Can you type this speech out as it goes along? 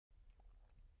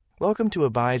Welcome to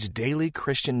Abide's Daily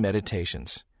Christian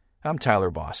Meditations. I'm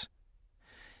Tyler Boss.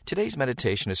 Today's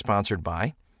meditation is sponsored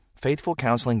by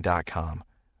FaithfulCounseling.com,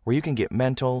 where you can get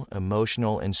mental,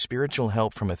 emotional, and spiritual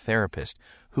help from a therapist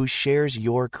who shares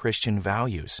your Christian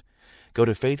values. Go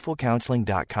to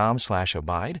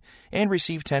FaithfulCounseling.com/abide and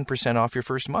receive 10% off your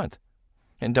first month.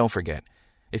 And don't forget,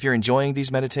 if you're enjoying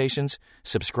these meditations,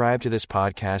 subscribe to this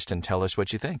podcast and tell us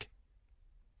what you think.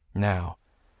 Now,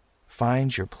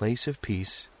 find your place of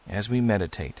peace as we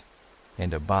meditate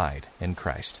and abide in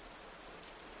Christ.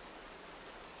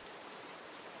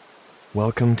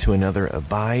 Welcome to another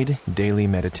Abide Daily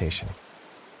Meditation.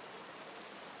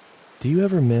 Do you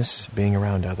ever miss being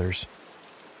around others?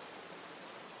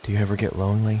 Do you ever get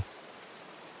lonely?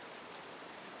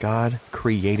 God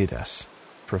created us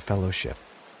for fellowship.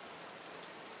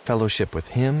 Fellowship with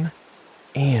Him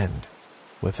and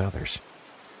with others.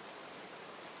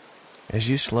 As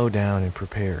you slow down and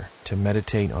prepare to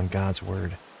meditate on God's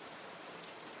Word,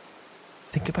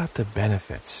 think about the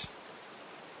benefits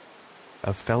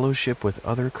of fellowship with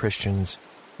other Christians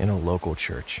in a local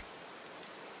church.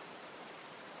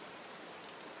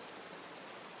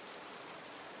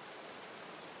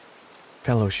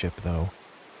 Fellowship, though,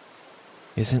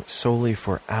 isn't solely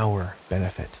for our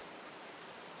benefit.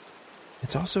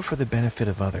 It's also for the benefit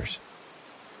of others.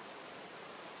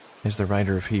 As the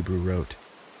writer of Hebrews wrote,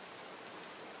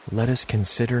 "Let us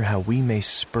consider how we may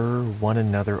spur one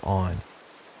another on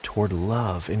toward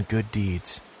love and good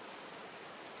deeds,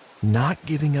 not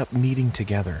giving up meeting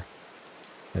together,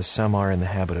 as some are in the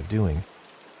habit of doing,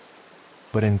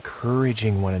 but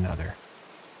encouraging one another,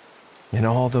 and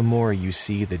all the more you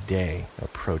see the day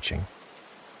approaching."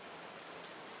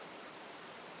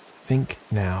 Think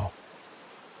now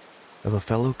of a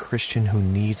fellow Christian who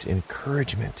needs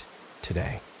encouragement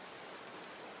today.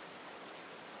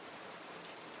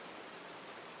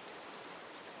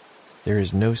 There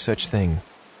is no such thing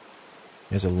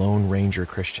as a Lone Ranger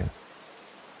Christian.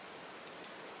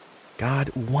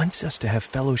 God wants us to have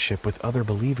fellowship with other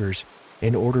believers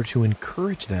in order to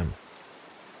encourage them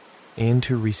and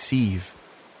to receive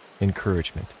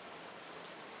encouragement.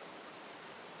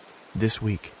 This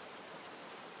week,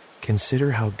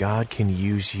 consider how God can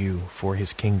use you for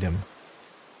His kingdom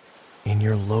in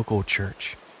your local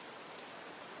church.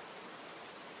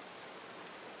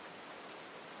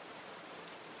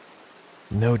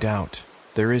 No doubt,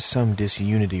 there is some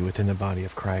disunity within the body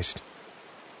of Christ,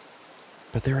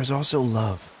 but there is also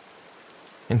love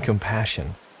and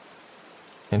compassion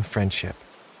and friendship.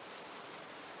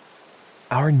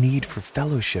 Our need for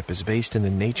fellowship is based in the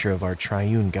nature of our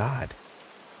triune God.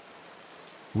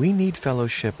 We need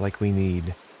fellowship like we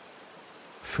need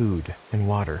food and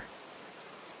water.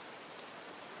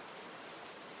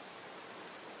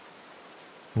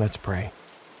 Let's pray.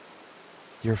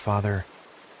 Dear Father,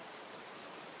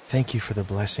 thank you for the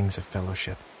blessings of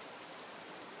fellowship.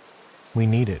 We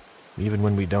need it, even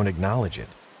when we don't acknowledge it.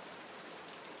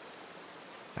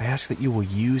 I ask that you will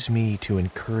use me to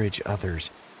encourage others,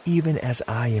 even as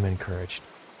I am encouraged.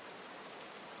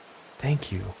 Thank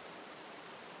you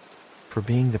for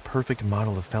being the perfect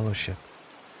model of fellowship.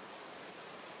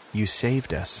 You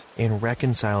saved us and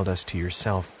reconciled us to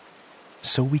yourself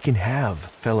so we can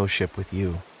have fellowship with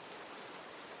you,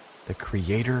 the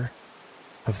Creator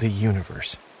of the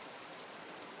universe.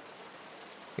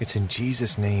 It's in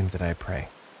Jesus' name that I pray.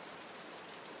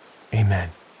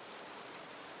 Amen.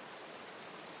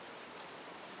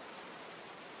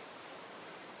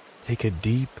 Take a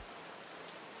deep,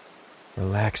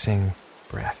 relaxing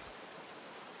breath.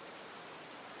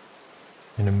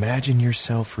 And imagine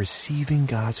yourself receiving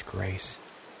God's grace,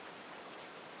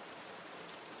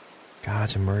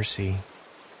 God's mercy,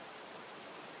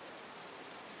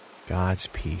 God's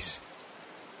peace.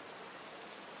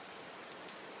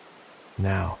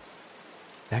 Now,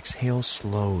 exhale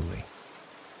slowly,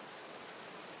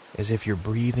 as if you're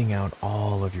breathing out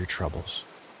all of your troubles.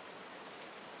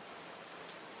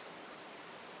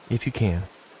 If you can,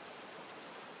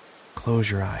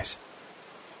 close your eyes.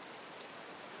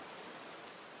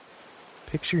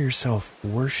 Picture yourself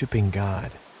worshiping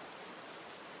God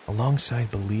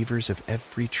alongside believers of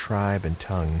every tribe and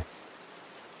tongue,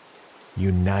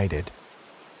 united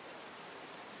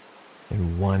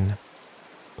in one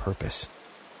purpose.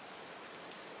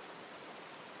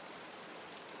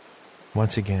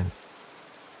 Once again,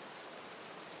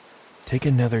 take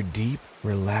another deep,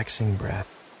 relaxing breath.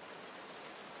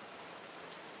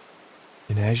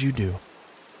 And as you do,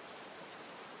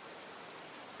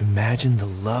 imagine the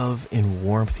love and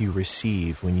warmth you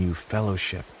receive when you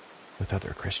fellowship with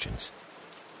other Christians.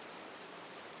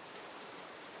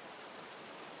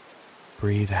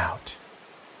 Breathe out.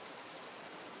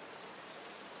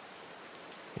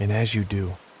 And as you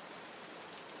do,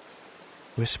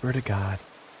 whisper to God,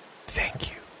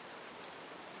 "Thank you."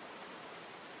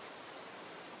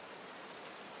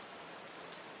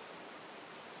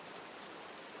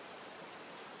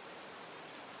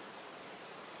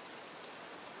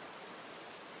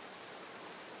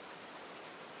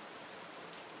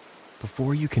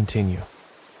 Before you continue,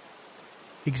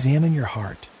 examine your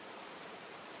heart.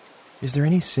 Is there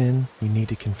any sin you need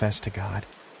to confess to God?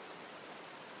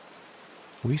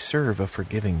 We serve a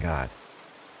forgiving God.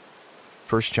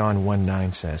 1 John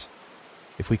 1:9 says,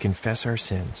 "If we confess our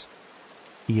sins,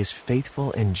 He is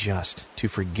faithful and just to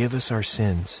forgive us our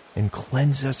sins and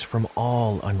cleanse us from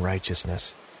all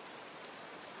unrighteousness."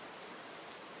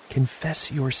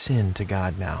 Confess your sin to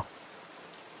God now.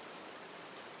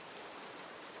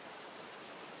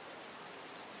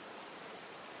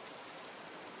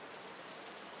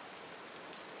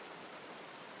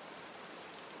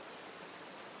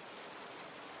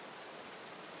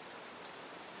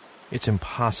 It's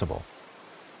impossible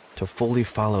to fully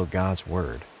follow God's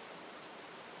word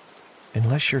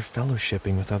unless you're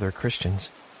fellowshipping with other Christians.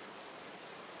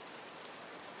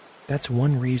 That's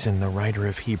one reason the writer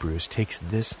of Hebrews takes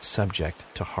this subject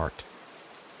to heart.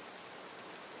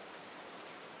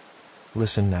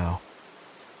 Listen now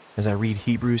as I read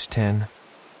Hebrews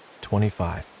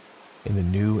 10:25 in the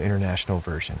New International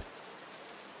Version.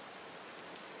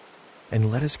 "And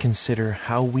let us consider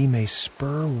how we may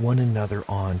spur one another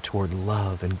on toward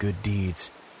love and good deeds,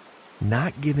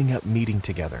 not giving up meeting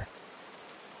together,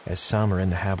 as some are in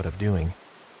the habit of doing,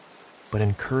 but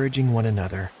encouraging one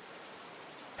another,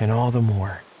 and all the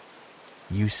more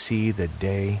you see the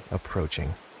day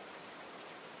approaching."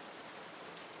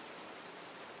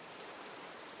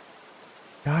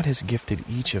 God has gifted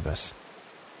each of us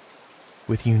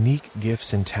with unique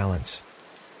gifts and talents.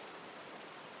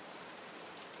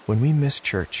 When we miss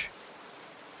church,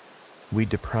 we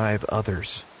deprive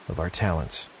others of our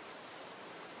talents.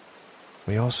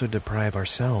 We also deprive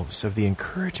ourselves of the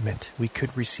encouragement we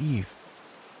could receive.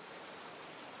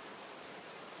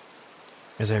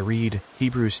 As I read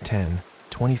Hebrews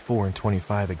 10:24 and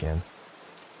 25 again,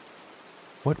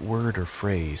 what word or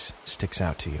phrase sticks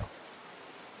out to you?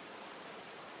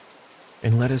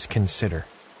 "And let us consider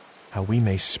how we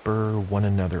may spur one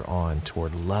another on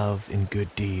toward love and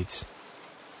good deeds,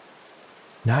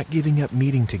 not giving up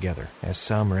meeting together, as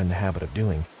some are in the habit of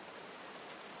doing,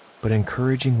 but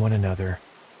encouraging one another,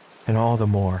 and all the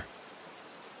more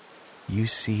you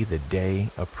see the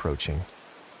day approaching."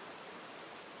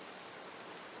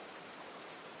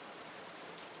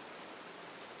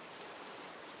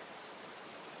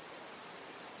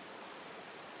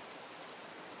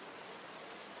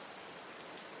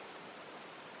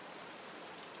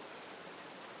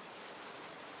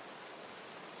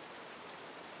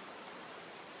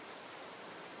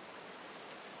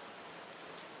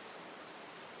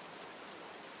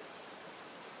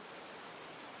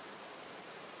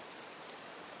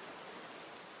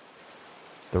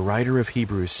 The writer of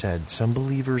Hebrews said some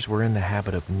believers were in the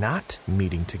habit of not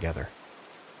meeting together.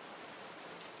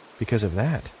 Because of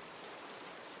that,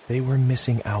 they were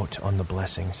missing out on the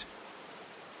blessings.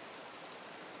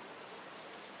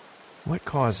 What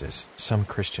causes some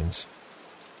Christians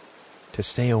to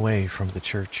stay away from the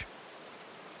church?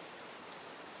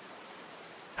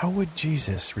 How would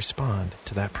Jesus respond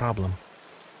to that problem?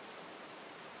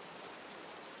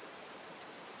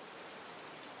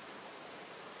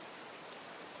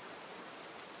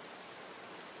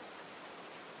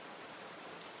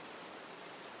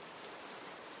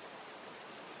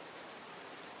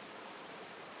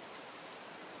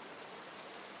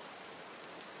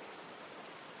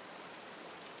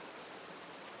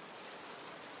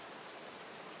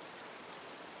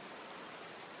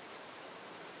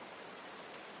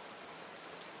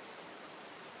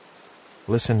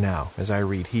 Listen now as I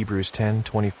read Hebrews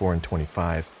 10:24 and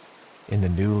 25 in the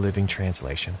New Living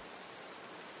Translation.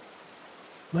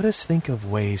 "Let us think of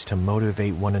ways to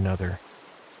motivate one another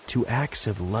to acts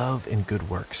of love and good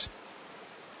works.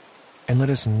 And let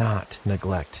us not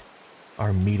neglect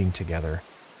our meeting together,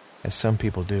 as some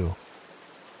people do,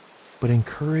 but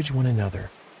encourage one another,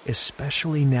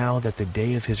 especially now that the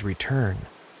day of His return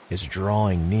is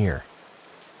drawing near."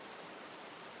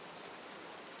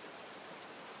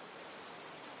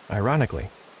 Ironically,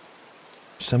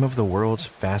 some of the world's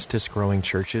fastest-growing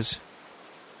churches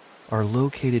are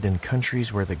located in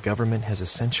countries where the government has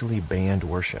essentially banned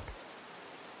worship.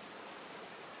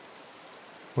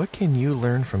 What can you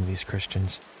learn from these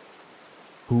Christians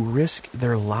who risk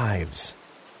their lives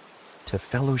to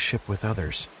fellowship with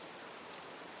others?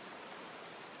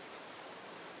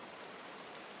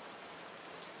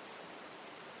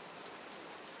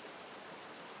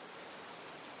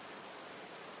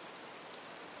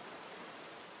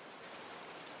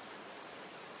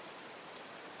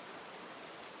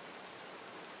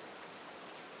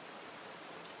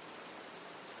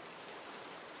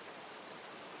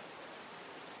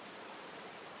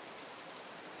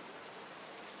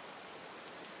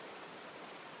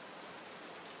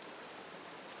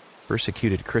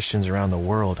 Persecuted Christians around the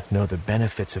world know the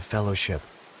benefits of fellowship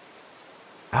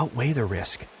outweigh the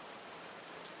risk.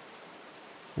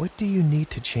 What do you need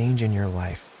to change in your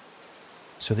life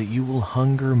so that you will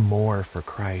hunger more for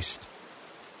Christ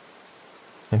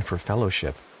and for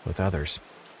fellowship with others?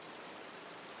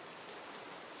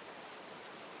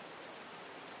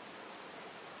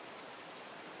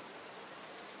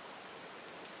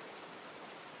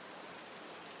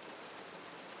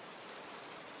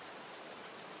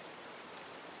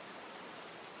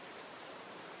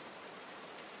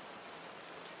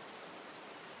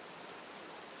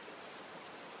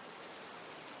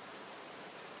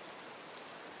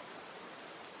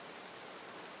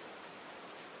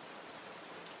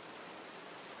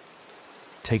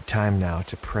 Take time now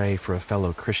to pray for a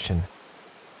fellow Christian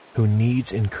who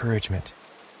needs encouragement.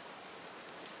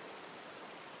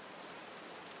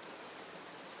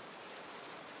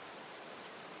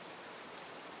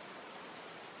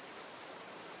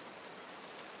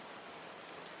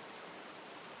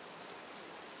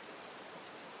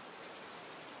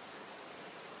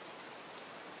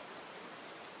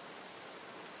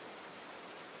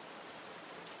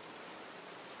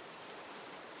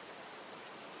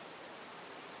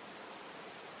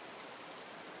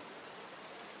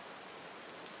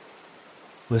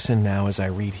 Listen now as I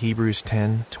read Hebrews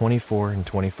 10:24 and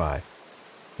 25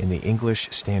 in the English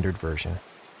Standard Version.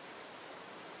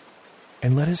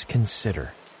 And let us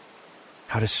consider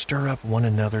how to stir up one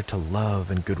another to love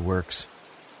and good works,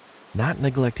 not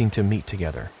neglecting to meet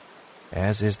together,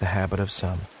 as is the habit of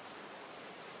some,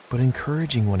 but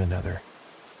encouraging one another,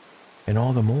 and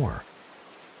all the more,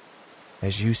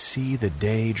 as you see the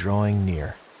day drawing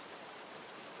near.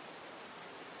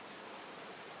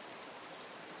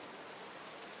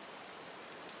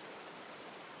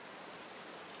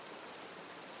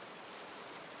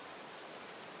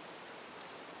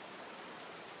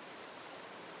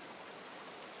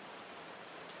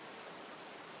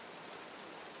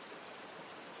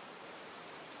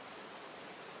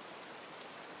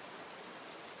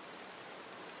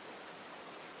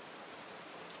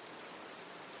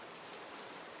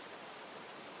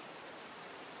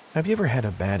 Have you ever had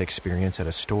a bad experience at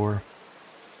a store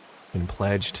and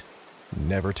pledged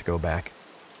never to go back?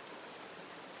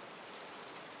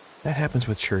 That happens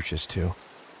with churches too.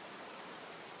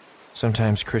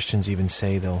 Sometimes Christians even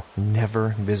say they'll never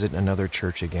visit another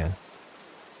church again.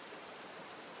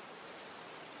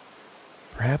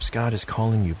 Perhaps God is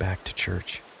calling you back to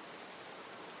church,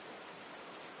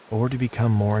 or to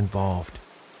become more involved.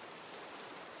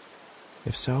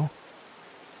 If so,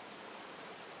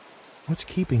 what's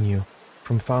keeping you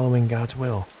from following God's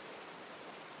will?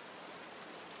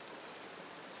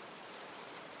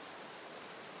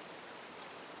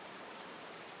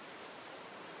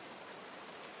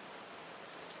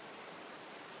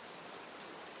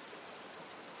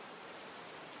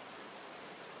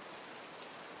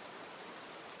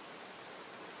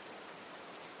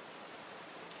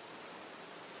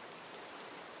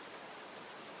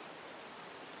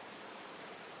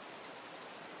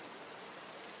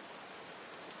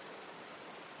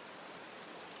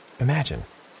 Imagine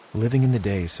living in the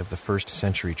days of the first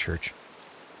century church.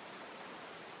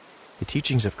 The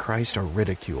teachings of Christ are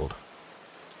ridiculed.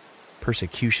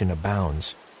 Persecution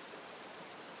abounds.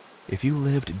 If you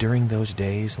lived during those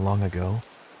days long ago,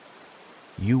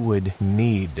 you would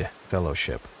need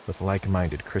fellowship with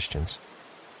like-minded Christians.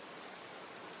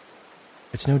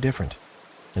 It's no different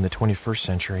in the 21st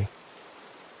century.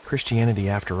 Christianity,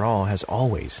 after all, has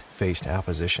always faced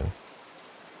opposition.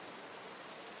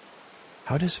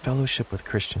 How does fellowship with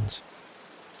Christians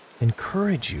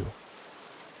encourage you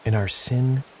in our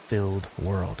sin-filled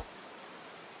world?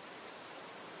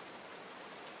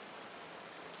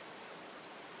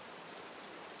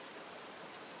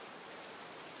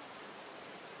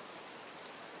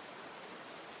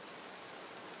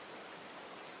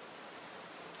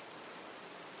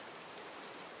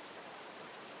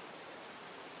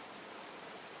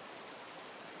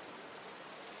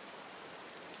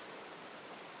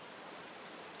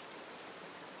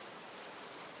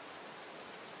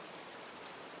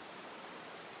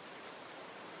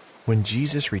 When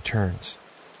Jesus returns,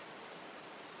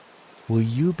 will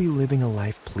you be living a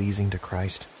life pleasing to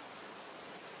Christ?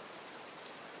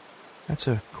 That's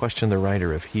a question the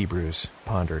writer of Hebrews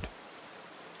pondered.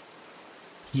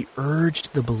 He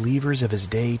urged the believers of his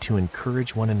day to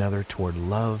encourage one another toward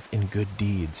love and good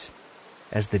deeds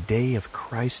as the day of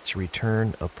Christ's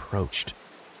return approached.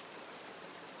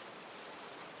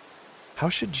 How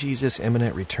should Jesus'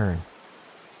 imminent return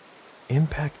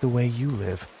impact the way you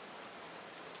live?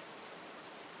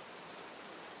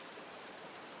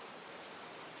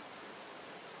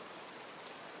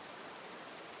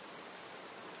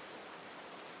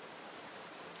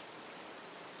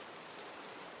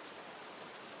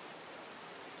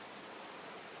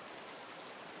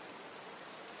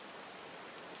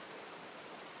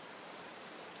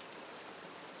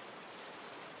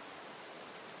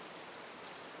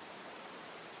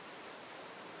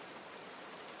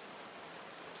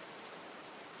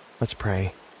 Let's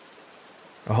pray.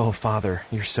 Oh, Father,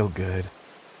 you're so good.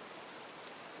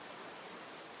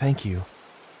 Thank you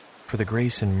for the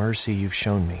grace and mercy you've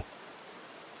shown me.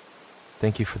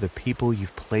 Thank you for the people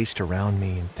you've placed around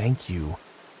me, and thank you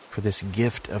for this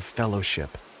gift of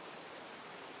fellowship.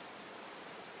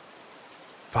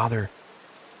 Father,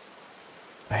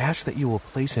 I ask that you will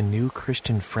place a new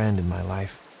Christian friend in my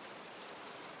life,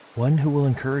 one who will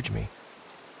encourage me.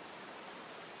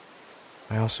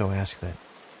 I also ask that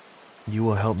you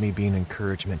will help me be an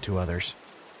encouragement to others.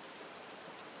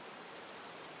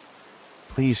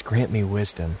 Please grant me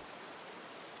wisdom.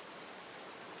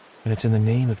 And it's in the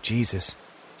name of Jesus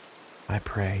I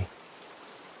pray.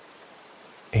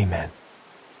 Amen.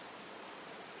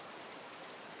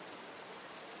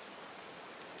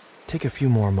 Take a few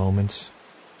more moments,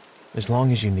 as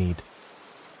long as you need,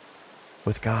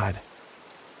 with God,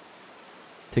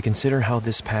 to consider how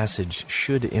this passage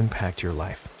should impact your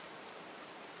life.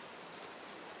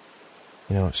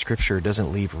 You know, Scripture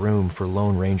doesn't leave room for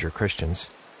Lone Ranger Christians.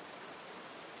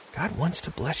 God wants to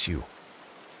bless you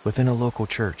within a local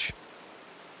church.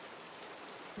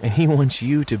 And He wants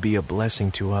you to be a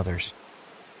blessing to others.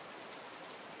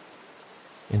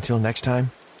 Until next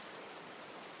time,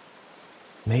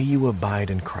 may you abide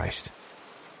in Christ.